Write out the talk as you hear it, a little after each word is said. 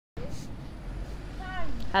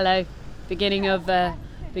Hello. Beginning of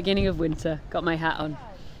winter. Got my hat on.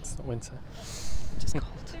 It's not winter. Just cold.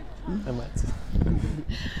 And wet.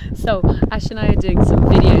 So Ash and I are doing some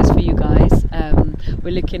videos for you guys.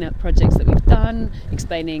 We're looking at projects that we've done,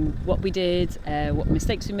 explaining what we did, what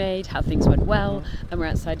mistakes we made, how things went well, and we're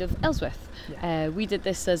outside of Ellsworth. Yeah. We did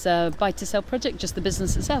this as a buy-to-sell project, just the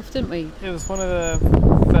business itself, didn't we? It was one of the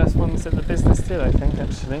first ones that the business did, I think,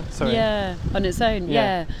 actually. Sorry. Yeah, on its own.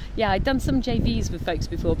 Yeah. I'd done some JVs with folks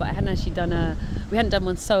before, but I hadn't actually done we hadn't done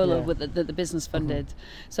one solo with the business funded.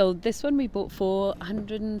 So this one we bought for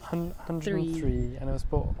 103, and it was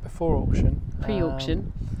bought before auction.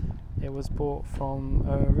 Pre-auction. It was bought from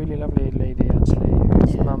a really lovely lady, actually,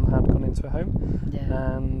 whose mum had gone into a home,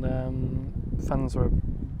 and funds were a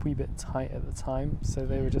wee bit tight at the time, so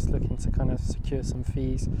they were just looking to kind of secure some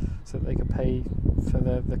fees so that they could pay for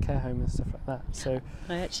the care home and stuff like that. So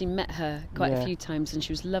I actually met her quite a few times, and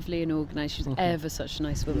she was lovely and organised. She was ever such a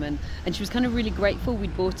nice woman, and she was kind of really grateful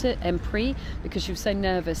we'd bought it pre, because she was so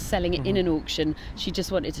nervous selling it in an auction. She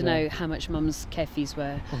just wanted to know how much mum's care fees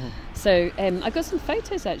were. So I got some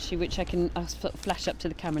photos actually, which I'll flash up to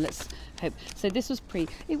the camera. Let's hope. So this was pre.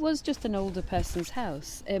 It was just an older person's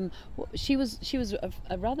house. She was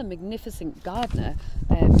a rather magnificent gardener.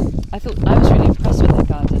 I thought I was really impressed with her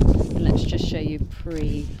garden. And let's just show you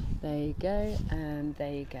pre. There you go, and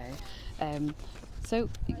there you go. So,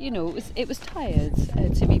 you know, it was tired,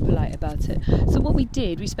 to be polite about it. So what we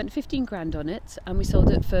did, we spent 15 grand on it, and we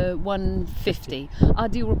sold it for 150. Our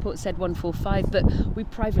deal report said 145, but we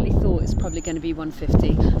privately thought it's probably going to be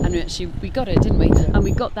 150. And we got it, didn't we? And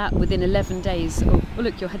we got that within 11 days. Oh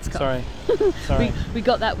look, your head's cut. Sorry. We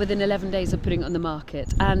got that within 11 days of putting it on the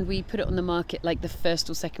market, and we put it on the market like the first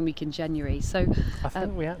or second week in January. So I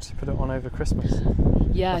think we actually put it on over Christmas.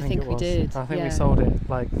 Yeah, I think we did. I think we sold it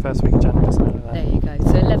like first week of January or something like that. There you go.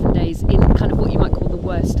 So 11 days in kind of what you might call the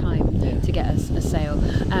worst time to get us a sale.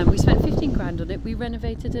 We spent 15 grand on it. We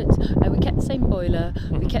renovated it. We kept the same boiler.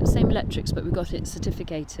 We kept the same electrics, but we got it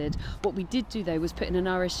certificated. What we did do though was put in an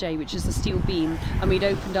RSJ, which is a steel beam, and we'd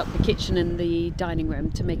opened up the kitchen and the dining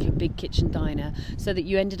room to make a big kitchen diner, so that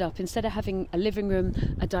you ended up, instead of having a living room,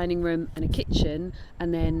 a dining room and a kitchen,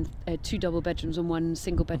 and then 2 double bedrooms and 1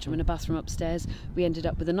 single bedroom and a bathroom upstairs, we ended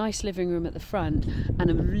up with a nice living room at the front and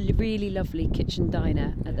a really lovely kitchen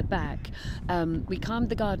diner at the back. We calmed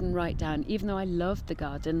the garden right down. Even though I loved the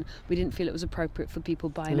garden, we didn't feel it was appropriate for people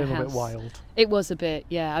buying a house. A little bit wild. It was a bit,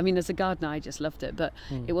 yeah. I mean, as a gardener, I just loved it, but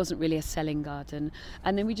it wasn't really a selling garden.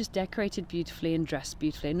 And then we just decorated beautifully and dressed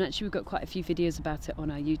beautifully. And actually, we've got quite a few videos about it on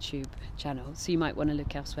our YouTube channel, so you might want to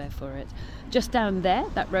look elsewhere for it. Just down there,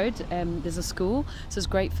 that road, there's a school, so it's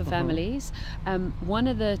great for families. One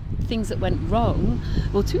of the things that went wrong,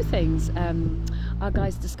 well, 2 things. Our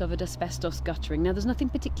guys discovered asbestos guttering. Now, there's nothing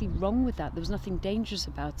particularly wrong with that. There was nothing dangerous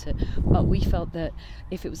about it, but we felt that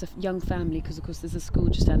if it was a young family, because of course there's a school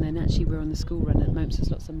just down there, and actually we're on the school run at the moment, so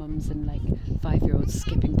there's lots of mums and like 5-year-olds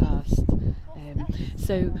skipping past.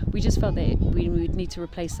 So we just felt that we would need to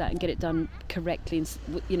replace that and get it done correctly, and,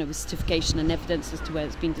 you know, with certification and evidence as to where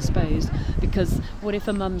it's been disposed. Because what if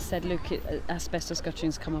a mum said, look, asbestos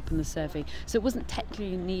guttering's come up in the survey? So it wasn't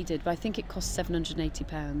technically needed, but I think it cost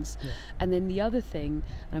 £780. And then the other thing,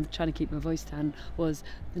 and I'm trying to keep my voice down, was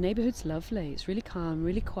the neighbourhood's lovely. It's really calm,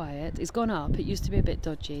 really quiet. It's gone up. It used to be a bit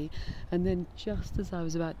dodgy. And then just as I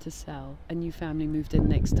was about to sell, a new family moved in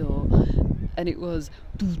next door, and it was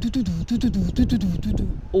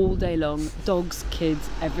all day long, dogs, kids,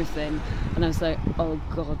 everything. And I was like, oh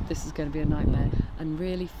God, this is going to be a nightmare. And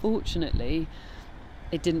really, fortunately,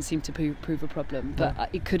 it didn't seem to prove a problem, but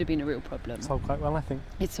it could have been a real problem. It sold quite well, I think.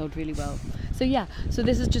 It sold really well. So yeah, so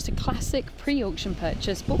this is just a classic pre-auction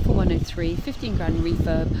purchase, bought for 103, 15 grand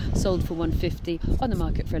refurb, sold for 150, on the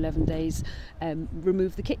market for 11 days.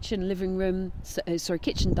 Removed the kitchen, living room,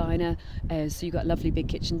 kitchen diner, so you got a lovely big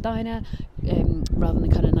kitchen diner, rather than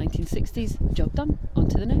the kind of 1960s. Job done, on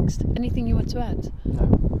to the next. Anything you want to add?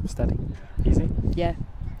 No, steady, easy. Yeah.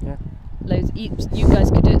 Yeah. Loads. You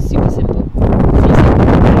guys could do it super simple.